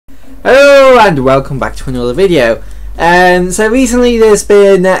and welcome back to another video. So recently there's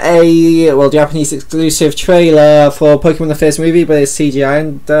been a Japanese exclusive trailer for Pokemon the first movie, but it's CGI,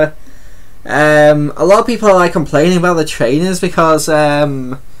 and a lot of people are complaining about the trainers because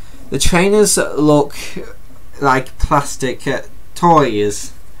the trainers look like plastic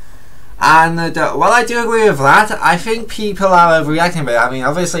toys. And while I do agree with that, I think people are overreacting. But I mean,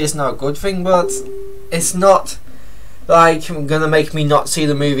 obviously it's not a good thing, but it's not like gonna make me not see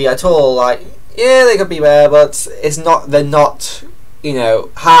the movie at all. Like, yeah, they could be there, but it's not. They're not,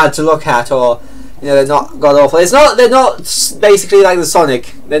 hard to look at, or they're not god awful. It's not. They're not basically like the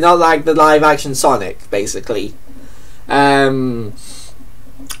Sonic. They're not like the live action Sonic, basically. The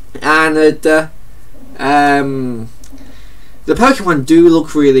Pokemon do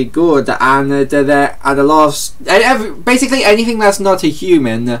look really good, and a lot of basically anything that's not a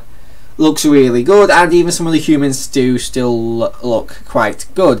human looks really good, and even some of the humans do still look quite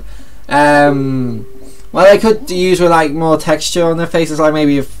good. Well, they could use with more texture on their faces, like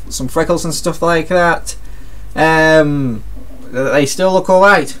maybe some freckles and stuff like that. They still look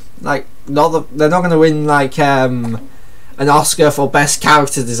alright. Like, they're not going to win an Oscar for best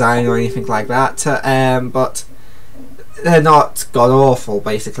character design or anything like that. But they're not god awful,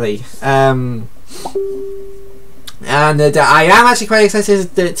 basically. And I am actually quite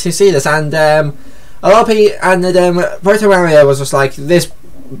excited to see this. And a lot of people, and Proto Mario was just like,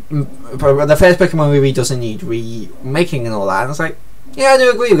 the first Pokemon movie doesn't need remaking and all that. And I was like, yeah, I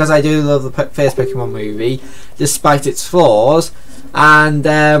do agree, because I do love the first Pokemon movie despite its flaws, and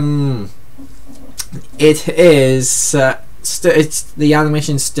it is the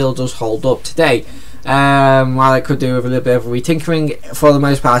animation still does hold up today. While it could do with a little bit of retinkering, for the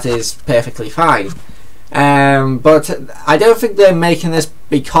most part it is perfectly fine. But I don't think they're making this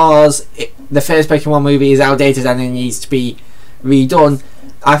because the first Pokemon movie is outdated and it needs to be redone.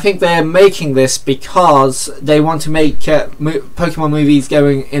 I think they're making this because they want to make Pokemon movies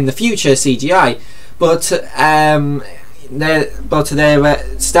going in the future CGI, but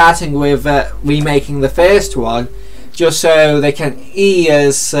they're starting with remaking the first one, just so they can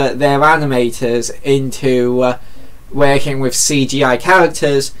ease their animators into working with CGI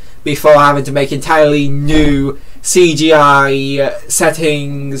characters before having to make entirely new CGI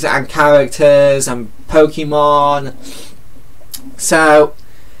settings and characters and Pokemon. So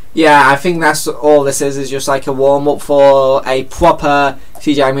yeah, I think that's all this is just like a warm-up for a proper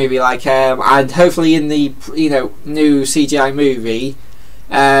CGI movie, and hopefully in the new CGI movie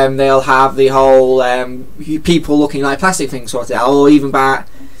they'll have the whole people looking like plastic thing sorted out, or even back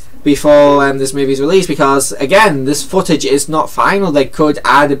before this movie's released, because again, this footage is not final. They could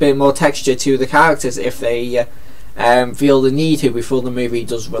add a bit more texture to the characters if they feel the need to before the movie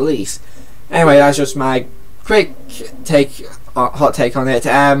does release. Anyway, that's just my quick hot take on it.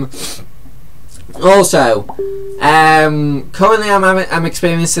 Also, currently I'm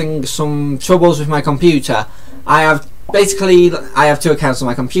experiencing some troubles with my computer. I have two accounts on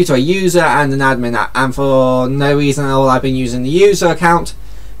my computer, a user and an admin, and for no reason at all I've been using the user account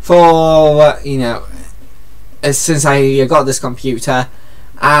for since I got this computer,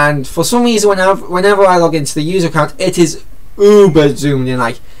 and for some reason whenever I log into the user account, it is uber zoomed in.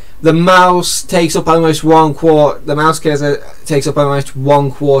 Like, the mouse takes up almost the mouse cursor takes up almost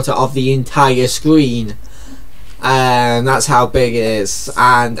 1/4 of the entire screen, and that's how big it is,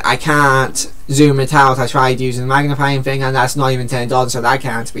 and I can't zoom it out. I tried using the magnifying thing, and that's not even turned on, so that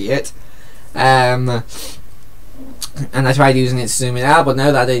can't be it. And I tried using it to zoom it out, but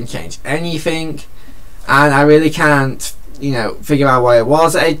no, that didn't change anything, and I really can't figure out why it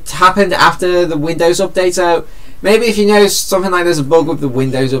was. It happened after the Windows update, so maybe if you know something like there's a bug with the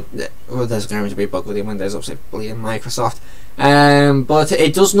Windows update, well, there's going to be a bug with the Windows update in Microsoft, but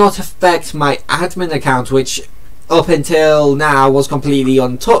it does not affect my admin account, which up until now was completely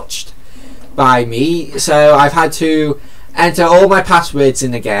untouched by me. So I've had to enter all my passwords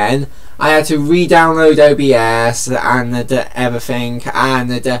in again. I had to re-download OBS and everything, and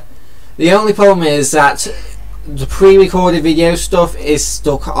the only problem is that the pre-recorded video stuff is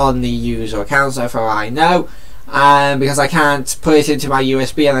stuck on the user account, so far I know, because I can't put it into my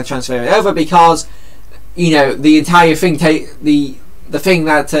USB and then transfer it over, because the entire thing the thing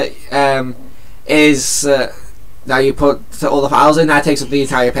that is that you put all the files in, that takes up the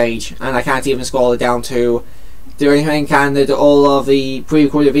entire page, and I can't even scroll it down to do anything. And all of the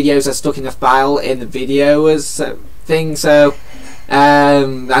pre-recorded videos are stuck in the file in the videos thing, so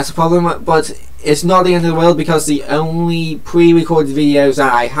that's a problem. But it's not the end of the world, because the only pre-recorded videos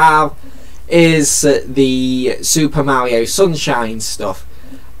that I have is the Super Mario Sunshine stuff.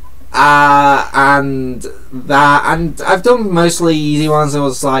 and I've done mostly easy ones. There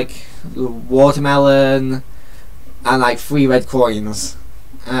was like watermelon and like 3 red coins.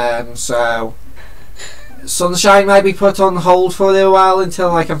 So sunshine might be put on hold for a little while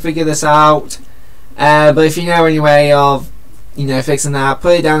until I can figure this out. But if you know any way of, you know, fixing that,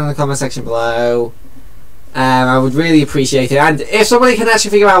 put it down in the comment section below. I would really appreciate it. And if somebody can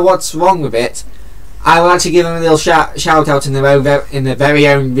actually figure out what's wrong with it, I will actually give them a little shout out in their very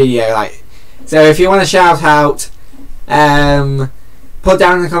own video. Like, so if you want to shout out, put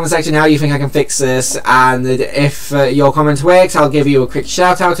down in the comment section how you think I can fix this, and if your comment works, I'll give you a quick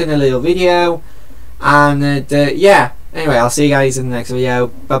shout out in a little video. And yeah, anyway, I'll see you guys in the next video.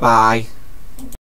 Bye bye.